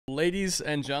Ladies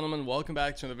and gentlemen, welcome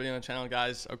back to another video on the channel,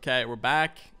 guys. Okay, we're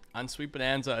back on Sweet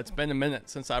Bonanza. It's been a minute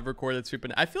since I've recorded Sweet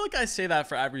Bonanza. I feel like I say that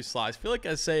for every slot. I feel like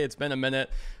I say it's been a minute.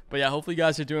 But yeah, hopefully you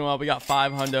guys are doing well. We got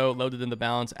 5 hundo loaded in the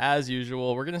balance as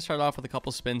usual. We're going to start off with a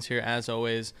couple spins here as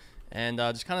always. And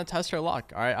just kind of test our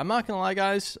luck. All right, I'm not going to lie,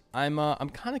 guys. I'm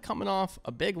kind of coming off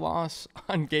a big loss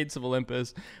on Gates of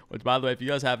Olympus. Which, by the way, if you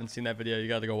guys haven't seen that video, you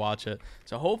got to go watch it.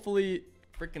 So hopefully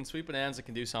freaking Sweet Bonanza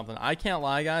can do something. I can't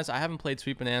lie, guys. I haven't played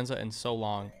Sweet Bonanza in so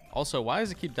long. Also, why does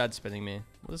it keep dead spinning me?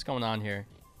 What is going on here?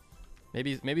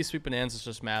 Maybe Sweet Bonanza is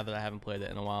just mad that I haven't played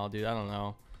it in a while, dude. I don't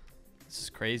know. This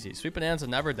is crazy. Sweet Bonanza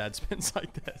never dead spins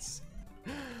like this.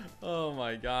 Oh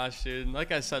my gosh, dude.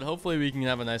 Like I said, hopefully we can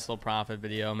have a nice little profit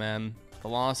video, man. The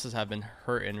losses have been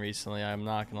hurting recently. I'm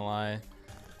not gonna lie.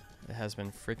 It has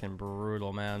been freaking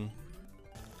brutal, man.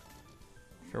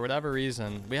 For whatever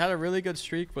reason, we had a really good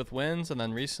streak with wins, and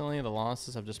then recently the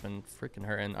losses have just been freaking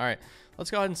hurting. All right, let's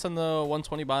go ahead and send the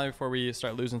 120 by before we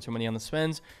start losing too many on the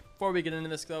spins. Before we get into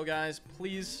this though, guys,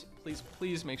 please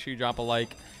make sure you drop a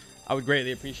like. I would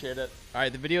greatly appreciate it. All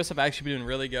right, the videos have actually been doing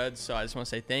really good, so I just want to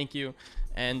say thank you.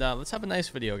 And let's have a nice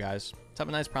video, guys. Let's have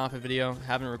a nice profit video.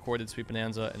 Haven't recorded Sweet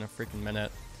Bonanza in a freaking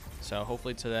minute, so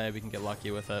hopefully today we can get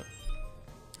lucky with it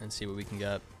and see what we can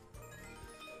get.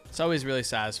 It's always really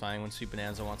satisfying when Sweet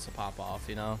Bonanza wants to pop off,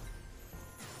 you know?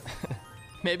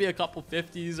 Maybe a couple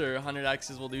 50s or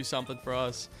 100Xs will do something for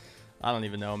us. I don't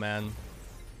even know, man.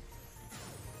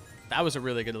 That was a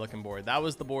really good looking board. That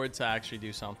was the board to actually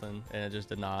do something, and it just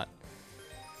did not.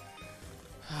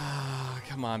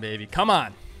 Come on, baby. Come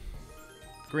on.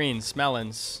 Greens,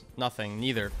 melons, nothing,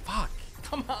 neither. Fuck.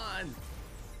 Come on.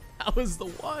 That was the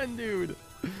one, dude.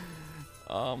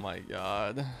 Oh, my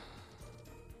God.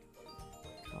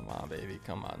 Come on, baby.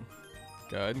 Come on.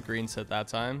 Good. Green set that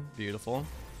time. Beautiful.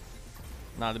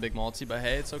 Not a big multi, but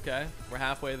hey, it's okay. We're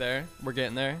halfway there. We're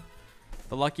getting there.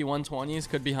 The lucky 120s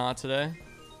could be hot today.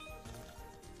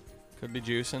 Could be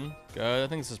juicing. Good. I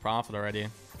think this is profit already.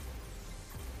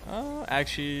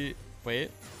 Actually, wait.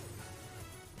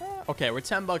 Okay, we're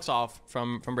 10 bucks off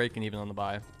from breaking even on the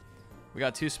buy. We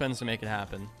got 2 spins to make it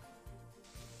happen.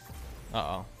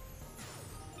 Uh-oh.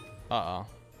 Uh-oh.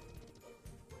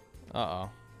 Uh-oh.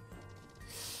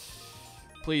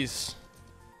 Please.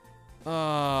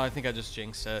 I think I just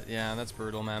jinxed it. Yeah, that's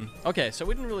brutal, man. Okay, so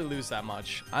we didn't really lose that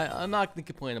much. I'm not going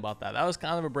to complain about that. That was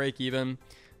kind of a break even.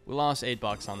 We lost 8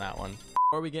 bucks on that one.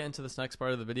 Before we get into this next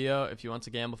part of the video, if you want to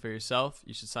gamble for yourself,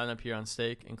 you should sign up here on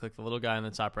Stake and click the little guy in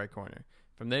the top right corner.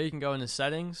 From there, you can go into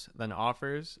settings, then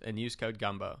offers, and use code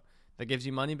Gumbo. That gives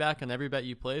you money back on every bet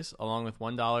you place, along with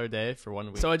 $1 a day for 1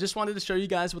 week. So I just wanted to show you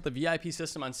guys what the VIP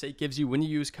system on Stake gives you when you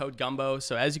use code Gumbo.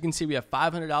 So as you can see, we have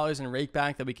 $500 in rake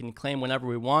back that we can claim whenever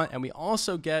we want, and we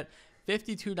also get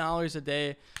 $52 a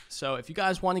day. So if you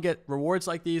guys want to get rewards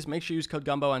like these, make sure you use code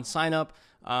Gumbo and sign up.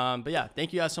 But yeah,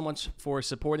 thank you guys so much for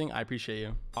supporting. I appreciate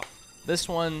you. This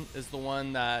one is the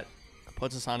one that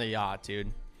puts us on a yacht,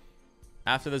 dude.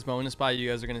 After this bonus buy, you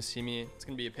guys are going to see me. It's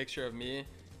going to be a picture of me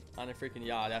on a freaking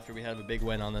yacht after we have a big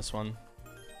win on this one.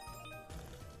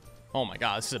 Oh my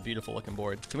God, this is a beautiful looking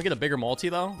board. Can we get a bigger multi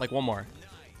though? Like one more.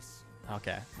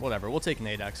 Okay, whatever. We'll take an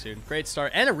 8X, dude. Great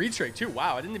start. And a retrig too.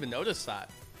 Wow, I didn't even notice that.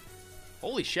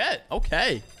 Holy shit.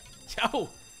 Okay. Yo,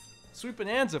 Sweet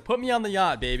Bonanza, put me on the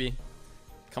yacht, baby.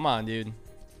 Come on, dude.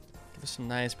 Give us some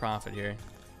nice profit here.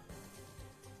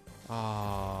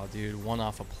 Oh, dude, one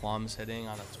off of plums hitting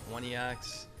on a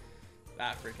 20X.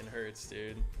 That freaking hurts,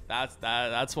 dude.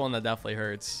 That's one that definitely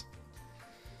hurts.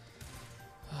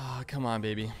 Oh, come on,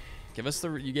 baby. You gave us the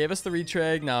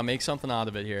retrig. Now make something out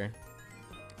of it here.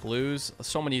 Blues.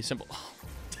 So many symbols.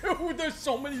 Oh, dude, there's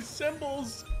so many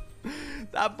symbols.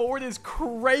 That board is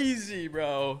crazy,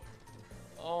 bro.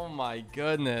 Oh my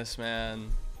goodness, man.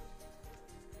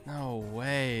 No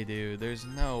way, dude. There's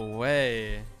no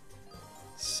way.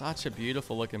 Such a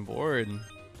beautiful looking board.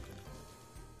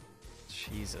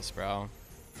 Jesus, bro.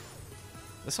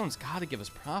 This one's got to give us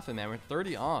profit, man. We're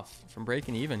 30 off from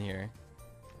breaking even here.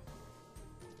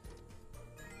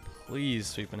 Please,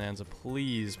 Sweet Bonanza.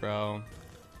 Please, bro.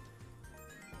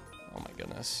 Oh my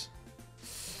goodness.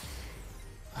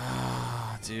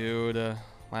 Ah, dude.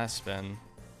 Last spin.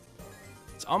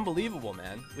 It's unbelievable,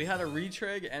 man. We had a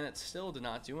retrig and it still did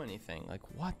not do anything. Like,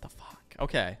 what the fuck?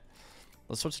 Okay.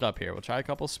 Let's switch it up here. We'll try a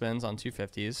couple spins on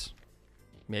 250s.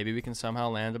 Maybe we can somehow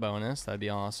land a bonus. That'd be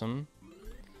awesome.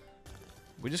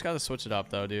 We just got to switch it up,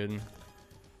 though, dude.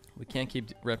 We can't keep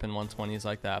ripping 120s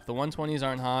like that. If the 120s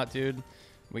aren't hot, dude,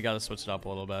 we got to switch it up a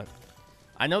little bit.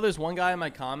 I know there's one guy in my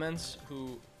comments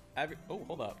who... Oh,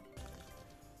 hold up.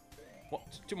 What?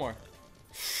 2 more.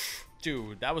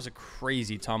 Dude, that was a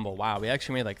crazy tumble. Wow, we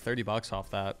actually made like 30 bucks off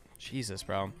that. Jesus,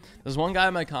 bro. There's one guy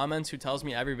in my comments who tells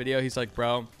me every video, he's like,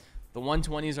 bro, the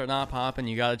 120s are not popping.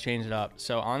 You got to change it up.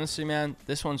 So honestly, man,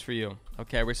 this one's for you.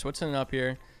 Okay, we're switching it up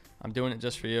here. I'm doing it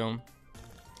just for you.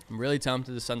 I'm really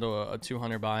tempted to send a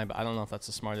 200 buy, but I don't know if that's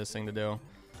the smartest thing to do.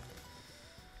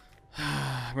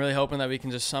 I'm really hoping that we can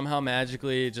just somehow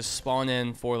magically just spawn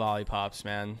in 4 lollipops,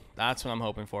 man. That's what I'm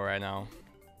hoping for right now.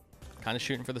 Kind of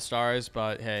shooting for the stars,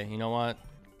 but hey, you know what?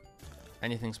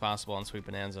 Anything's possible on Sweet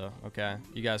Bonanza. Okay,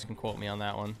 you guys can quote me on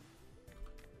that one.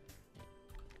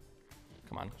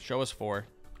 Come on, show us 4.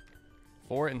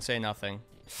 4 and say nothing.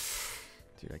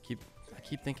 Dude, I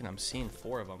keep thinking I'm seeing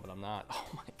 4 of them, but I'm not. Oh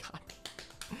my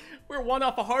god. We're 1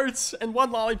 off of hearts and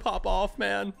 1 lollipop off,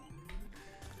 man.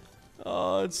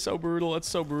 Oh, it's so brutal. It's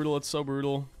so brutal. It's so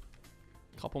brutal.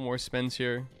 Couple more spins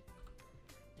here.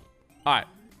 All right.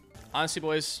 Honestly,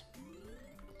 boys,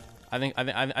 I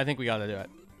think we got to do it.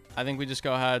 I think we just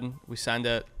go ahead, we send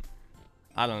it.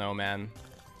 I don't know, man.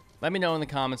 Let me know in the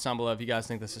comments down below if you guys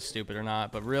think this is stupid or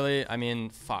not. But really, I mean,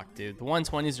 fuck, dude. The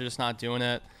 120s are just not doing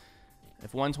it.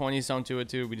 If 120s don't do it,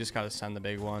 dude, we just got to send the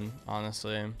big one,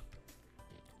 honestly.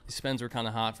 These spins were kind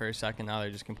of hot for a second. Now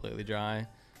they're just completely dry.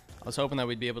 I was hoping that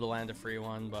we'd be able to land a free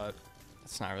one, but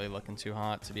it's not really looking too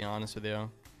hot, to be honest with you.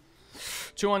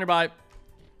 200 buy.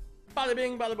 Bada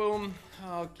bing, bada boom.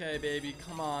 Okay, baby.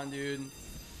 Come on, dude.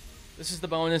 This is the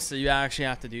bonus that you actually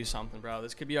have to do something, bro.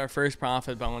 This could be our first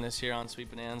profit bonus here on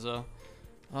Sweet Bonanza.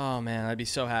 Oh, man. I'd be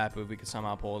so happy if we could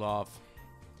somehow pull it off.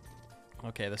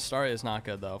 Okay, the start is not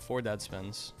good, though. 4 dead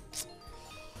spins.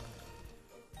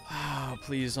 Oh,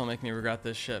 please don't make me regret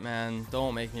this shit, man.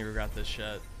 Don't make me regret this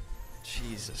shit.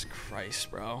 Jesus Christ,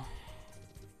 bro.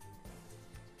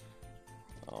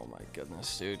 Oh, my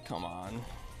goodness, dude. Come on.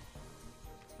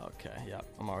 Okay, yep.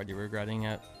 I'm already regretting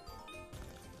it.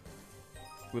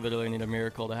 We literally need a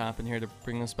miracle to happen here to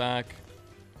bring this back.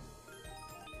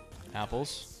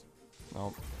 Apples.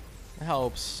 Nope. It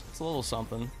helps. It's a little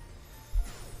something.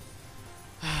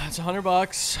 It's 100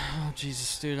 bucks. Oh,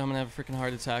 Jesus, dude. I'm going to have a freaking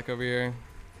heart attack over here.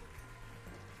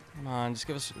 Come on. Just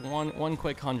give us one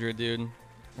quick 100, dude.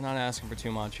 We're not asking for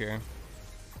too much here.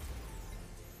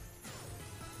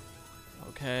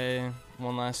 Okay.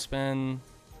 One last spin.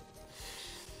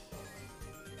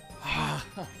 Oh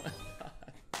my god.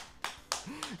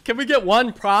 Can we get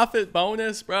 1 profit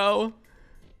bonus, bro?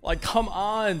 Like, come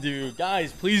on, dude.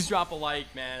 Guys, please drop a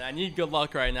like, man. I need good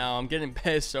luck right now. I'm getting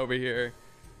pissed over here.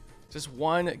 Just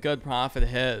 1 good profit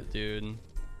hit, dude.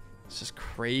 It's just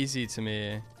crazy to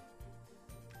me.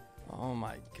 Oh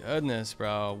my goodness,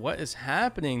 bro. What is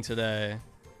happening today?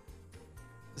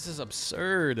 This is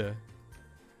absurd.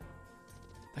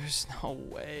 There's no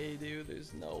way, dude.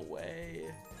 There's no way.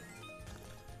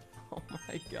 Oh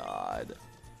my god.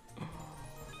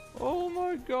 Oh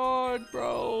my god,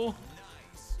 bro.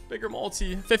 Bigger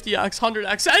multi. 50x,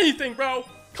 100x, anything, bro.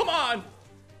 Come on.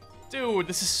 Dude,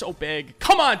 this is so big.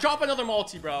 Come on, drop another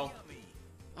multi, bro.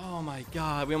 Oh my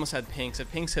god, we almost had pinks. If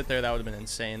pinks hit there, that would have been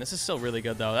insane. This is still really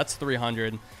good, though. That's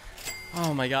 300.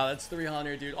 Oh my god, that's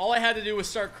 300, dude. All I had to do was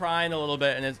start crying a little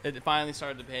bit, and it finally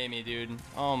started to pay me, dude.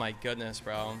 Oh my goodness,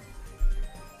 bro.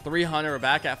 300, we're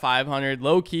back at 500.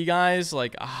 Low key, guys,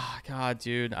 like, ah, oh, god,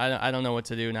 dude. I don't know what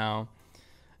to do now.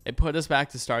 It put us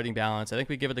back to starting balance. I think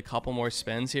we give it a couple more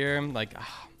spins here. Like,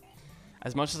 ah,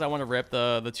 as much as I want to rip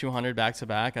the 200 back to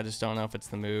back, I just don't know if it's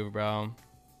the move, bro.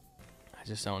 I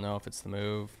just don't know if it's the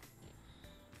move.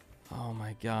 Oh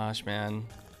my gosh, man.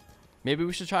 Maybe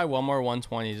we should try one more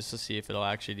 120 just to see if it'll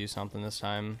actually do something this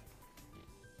time.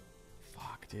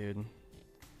 Fuck, dude.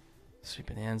 Sweet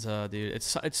Bonanza, dude.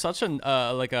 It's such an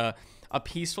like a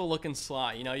peaceful looking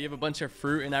slot. You know, you have a bunch of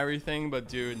fruit and everything, but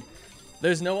dude,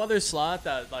 there's no other slot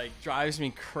that like drives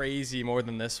me crazy more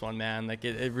than this one, man. Like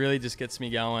it really just gets me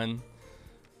going.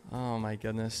 Oh my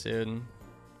goodness, dude.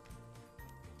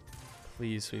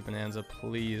 Please, Sweet Bonanza,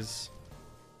 please.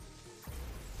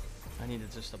 I need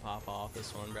it just to pop off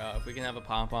this one, bro. If we can have a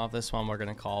pop off this one, we're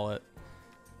gonna call it.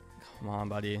 Come on,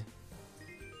 buddy.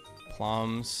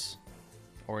 Plums.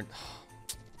 Or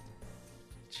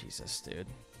Jesus, dude.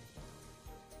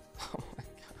 Oh my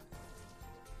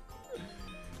god.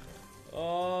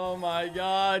 Oh my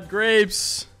god.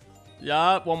 Grapes.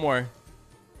 Yup, one more.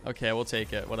 Okay, we'll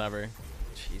take it. Whatever.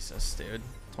 Jesus, dude.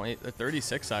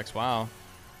 36x. Wow.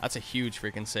 That's a huge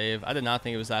freaking save. I did not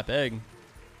think it was that big.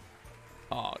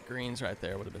 Oh, greens right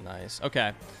there would have been nice.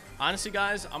 Okay. Honestly,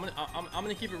 guys, I'm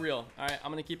gonna keep it real. All right,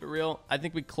 I'm gonna keep it real. I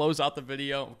think we close out the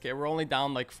video. Okay, we're only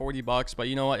down like 40 bucks, but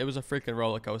you know what? It was a freaking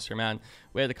roller coaster, man.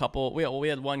 We had a couple. We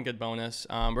had one good bonus.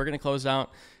 We're gonna close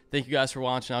out. Thank you guys for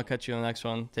watching. I'll catch you in the next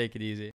one. Take it easy.